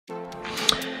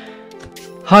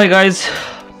Hi guys,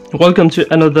 welcome to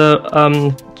another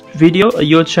video.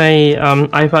 Yo chai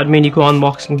iPad mini ko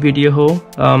unboxing video ho,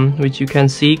 which you can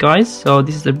see guys. So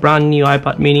this is the brand new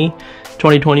iPad mini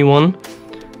 2021.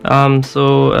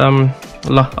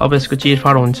 अब यसको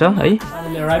चिरफाड हुन्छ है.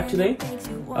 Finally arrived today.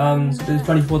 So this is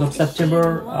 24th of September.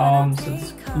 So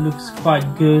this looks quite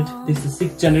good. This is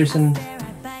 6th generation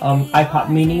iPad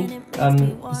mini.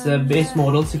 It's a base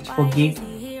model, 64 gig.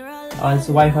 It's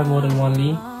a Wi-Fi model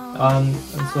only. And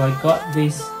so I got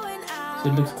this. So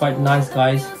it looks quite nice,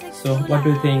 guys. So what do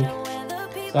you think?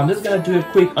 So I'm just gonna do a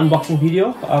quick unboxing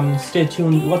video. Stay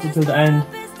tuned, watch it till the end,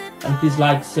 and please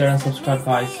like, share, and subscribe,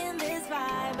 guys.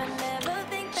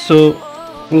 So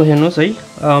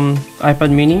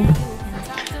iPad mini.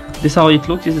 This is how it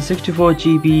looks. It's a 64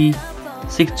 GB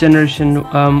 6th generation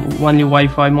only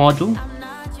Wi-Fi model.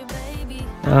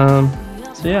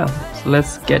 So yeah, so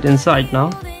let's get inside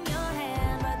now.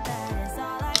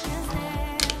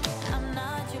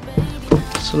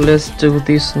 So let's do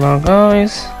this now,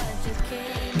 guys.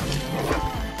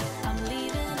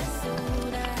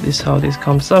 This is how this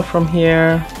comes up from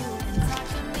here.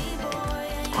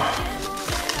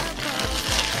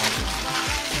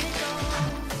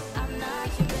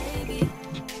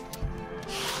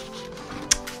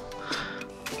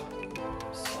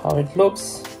 How it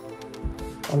looks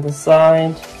on the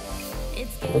side,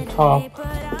 on the top.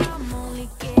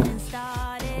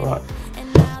 Right.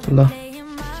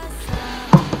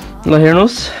 ल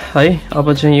हेर्नुस् है,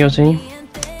 अब चाहिँ यो चाहिँ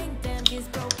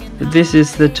this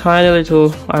is the tiny little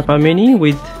iPad mini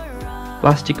with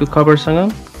plastic cover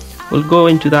सँग. We'll go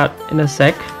into that in a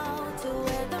sec.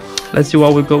 Let's see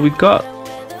what we got. We got,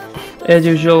 as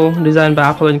usual, designed by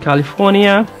Apple in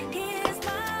California.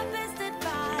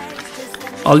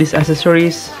 All these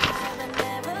accessories.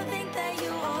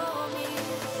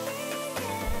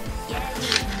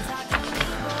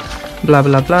 Blah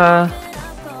blah blah.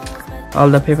 All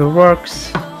the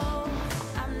paperworks.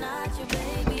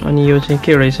 And you can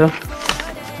carry so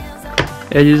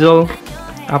as usual,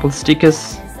 Apple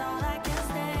stickers.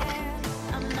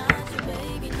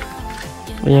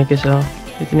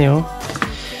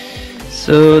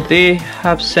 So they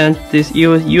have sent this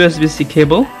USB-C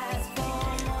cable.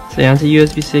 So here's a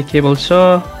USB-C cable.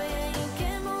 So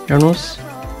here's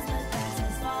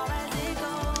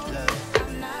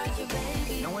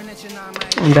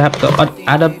and they have the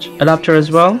adapter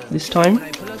as well this time.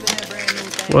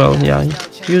 Well, yeah,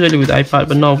 usually with iPad,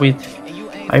 but not with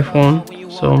iPhone,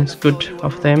 so it's good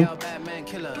of them.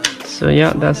 So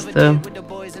yeah, that's the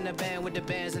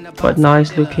quite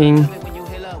nice looking,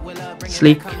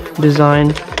 sleek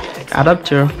design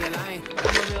adapter.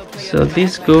 So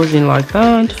this goes in like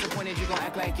that,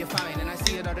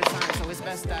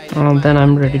 and then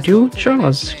I'm ready to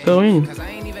charge. Go in.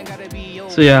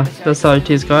 So yeah, that's how it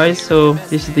is, guys. So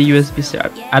this is the USB-C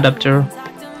adapter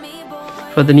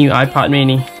for the new iPad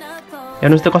mini.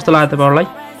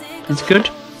 It's good.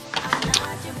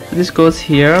 So this goes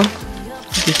here.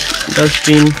 This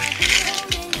dustbin,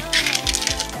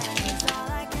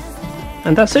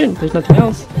 and that's it. There's nothing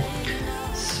else.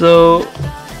 So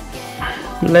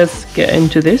let's get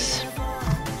into this.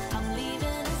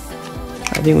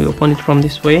 I think we open it from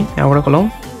this way.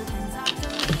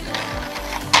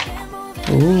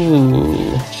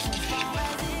 Ooh,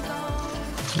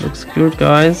 looks good,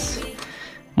 guys.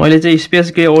 मैले चाहिँ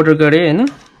स्पेसकै order गरे हैन,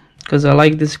 because I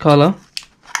like this color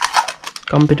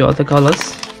compared to other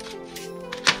colors.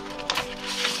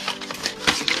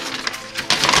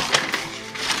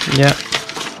 Yeah,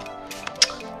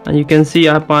 and you can see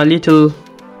I have my little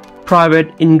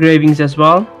private engravings as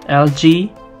well, LG,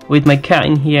 with my cat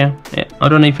in here. Yeah, I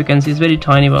don't know if you can see, it's very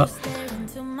tiny, but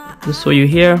just show you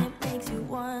here.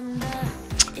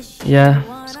 Yeah,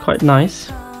 it's quite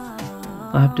nice,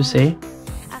 I have to say.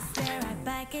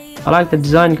 I like the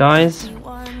design, guys.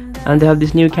 And they have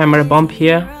this new camera bump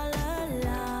here.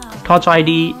 Touch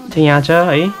ID चाहिँ यहाँ छ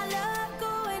है.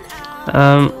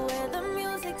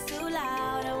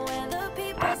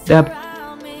 They have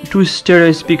 2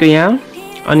 stereo speaker यहाँ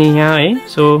अनि यहाँ है,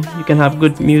 so you can have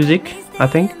good music, I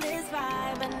think.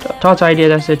 Touch ID,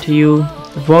 as I said to you.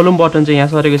 Volume button चाहिँ यहाँ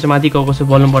सरेको छ, माथि गएको छ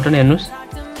volume button, हेर्नुस्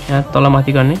यहाँ तल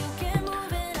माथि गर्ने.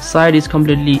 Side is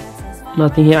completely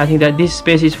nothing here. I think that this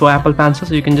space is for Apple Pencil,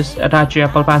 so you can just attach your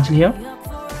Apple Pencil here.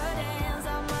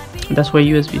 That's where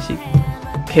USB-C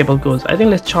cable goes. I think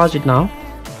let's charge it now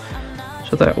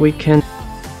so that we can.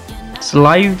 It's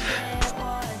live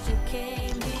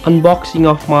unboxing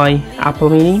of my Apple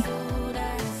mini.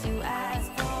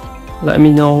 Let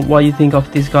me know what you think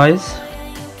of this, guys.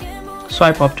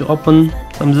 Swipe up to open.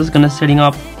 So I'm just gonna setting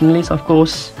up English, of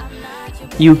course,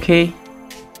 UK,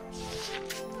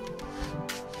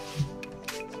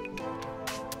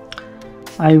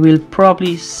 I will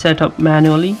probably set up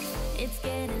manually,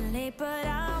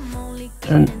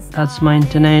 and that's my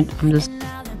internet. I'm just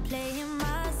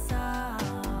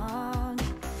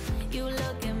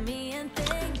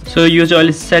so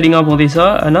usually setting up all this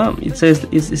it says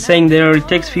it's saying there it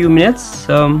takes few minutes,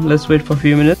 so let's wait for a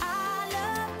few minutes.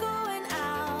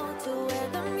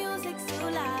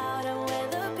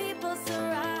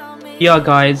 Yeah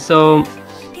guys, so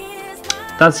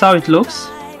that's how it looks,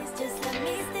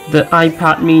 the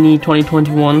iPad mini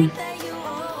 2021.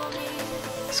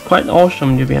 It's quite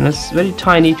awesome, to be honest. It's very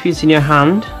tiny, it fits in your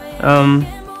hand.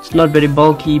 It's not very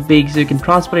bulky, big, so you can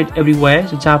transport it everywhere.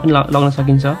 So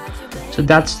so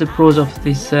that's the pros of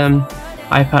this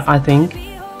iPad, I think.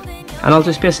 And also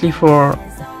especially for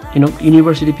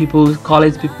university people,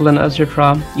 college people, and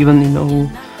etc., even who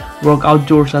work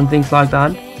outdoors and things like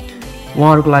that.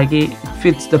 Work like it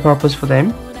fits the purpose for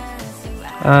them.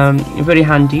 Very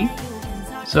handy.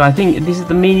 So I think this is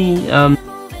the mini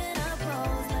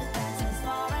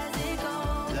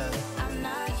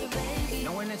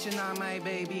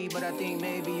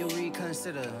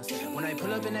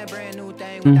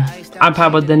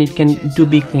iPad, but then it can do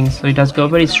big things. So it has got a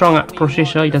very strong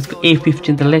processor. It has got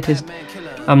A15, the latest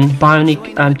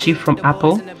bionic chip from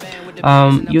Apple.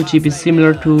 Your chip is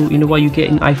similar to what you get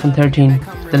in iPhone 13,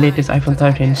 the latest iPhone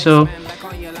 13. So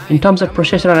in terms of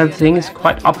processor and everything, it's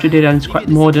quite up to date and it's quite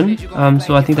modern.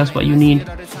 So I think that's what you need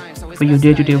for your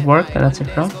day-to-day work and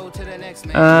etc.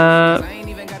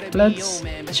 Let's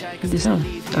check this out,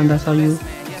 and that's how you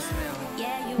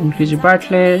increase your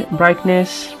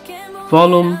brightness,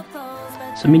 volume.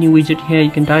 So mini widget here,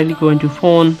 you can directly go into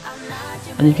phone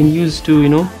and you can use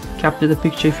to capture the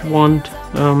picture if you want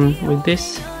with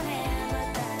this.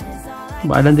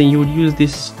 But I don't think you would use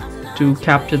this to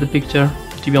capture the picture,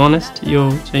 to be honest.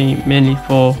 You're saying mainly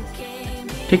for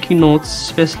taking notes,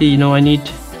 especially I need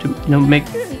to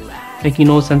making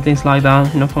notes and things like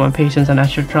that, for my patients and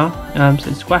etc. So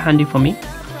it's quite handy for me.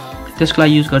 This I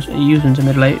use in the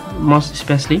middle, most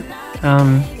especially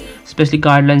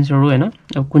guidelines or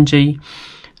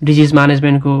disease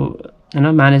management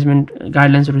management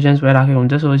guidelines,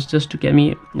 so it's just to get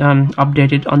me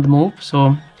updated on the move.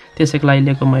 So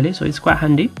so it's quite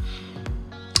handy.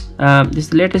 This is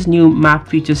the latest new map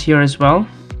features here as well.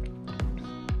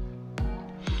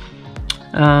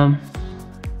 Yeah,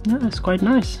 it's quite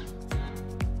nice.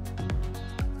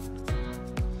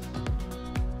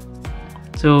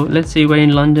 So let's say we're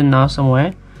in London now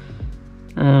somewhere.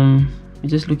 We're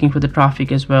just looking for the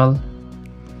traffic as well.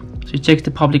 So it checks the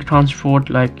public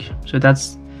transport, so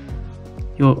that's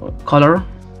your color,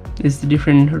 is the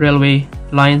different railway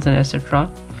lines and etc.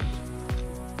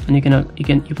 And you can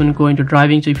even go into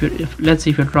driving. So let's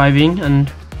say if you're driving,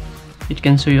 and it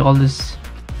can show you all this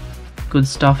good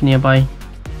stuff nearby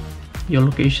your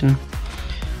location.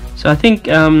 So I think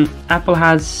Apple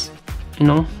has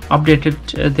updated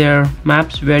their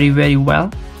maps very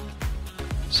well.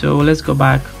 So let's go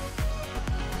back.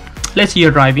 Let's say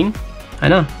you're driving, I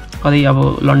know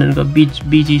London go beach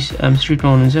street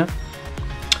road. So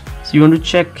you want to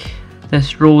check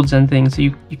this roads and things. So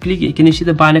you click, can you see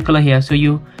the binocular here? So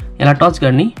you touch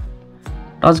garni,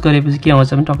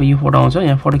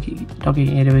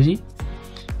 you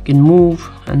can move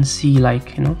and see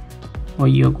where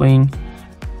you're going,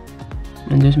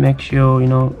 and just make sure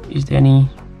is there any,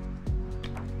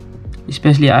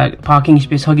 especially parking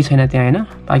space parking space.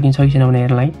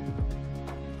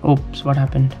 Oops, what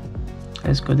happened?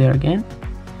 Let's go there again.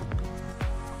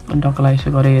 I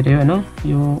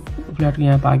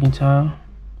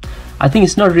think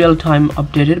it's not real time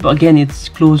updated, but again it's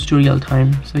close to real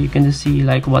time, so you can just see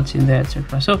what's in there,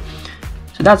 etc. So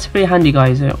that's very handy,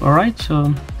 guys. All right,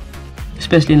 so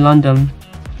especially in London,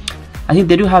 I think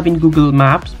they do have in Google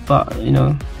Maps, but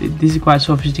this is quite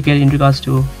sophisticated in regards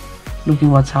to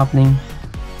looking what's happening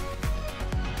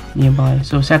nearby.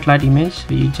 So satellite image,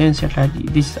 so you change satellite.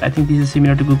 I think this is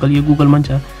similar to Google. Your Google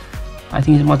Mancha, I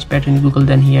think it's much better in Google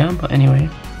than here, but anyway,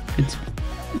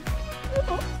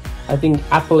 I think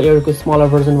Apple Air is smaller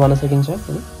version. 1 second check.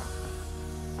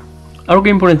 Another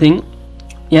important thing,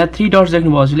 3 dots when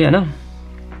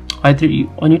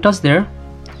you touch there,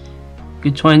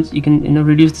 you can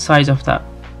reduce the size of that.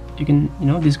 You can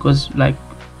this goes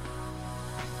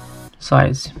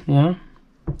size, go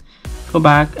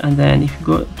back, and then if you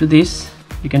go to this,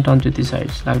 you can turn to this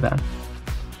side like that,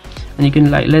 and you can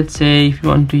let's say if you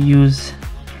want to use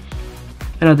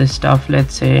this stuff,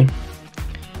 let's say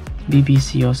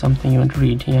BBC or something you want to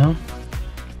read, you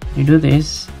do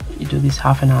this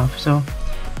half and half. So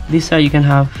this side you can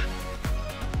have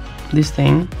this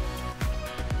thing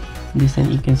you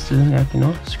can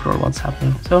still scroll what's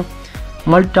happening. So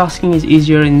multitasking is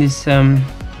easier in this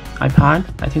iPad.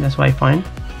 I think that's what I find.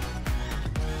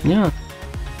 Yeah,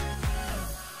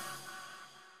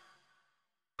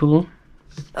 cool.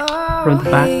 From the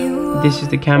back, this is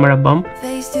the camera bump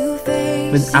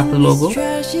with Apple logo.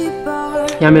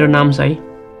 यहाँ मेरो नाम छ है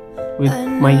with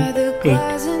my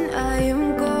page.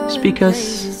 Speakers.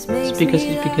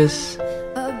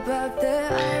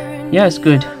 Yeah, it's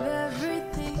good.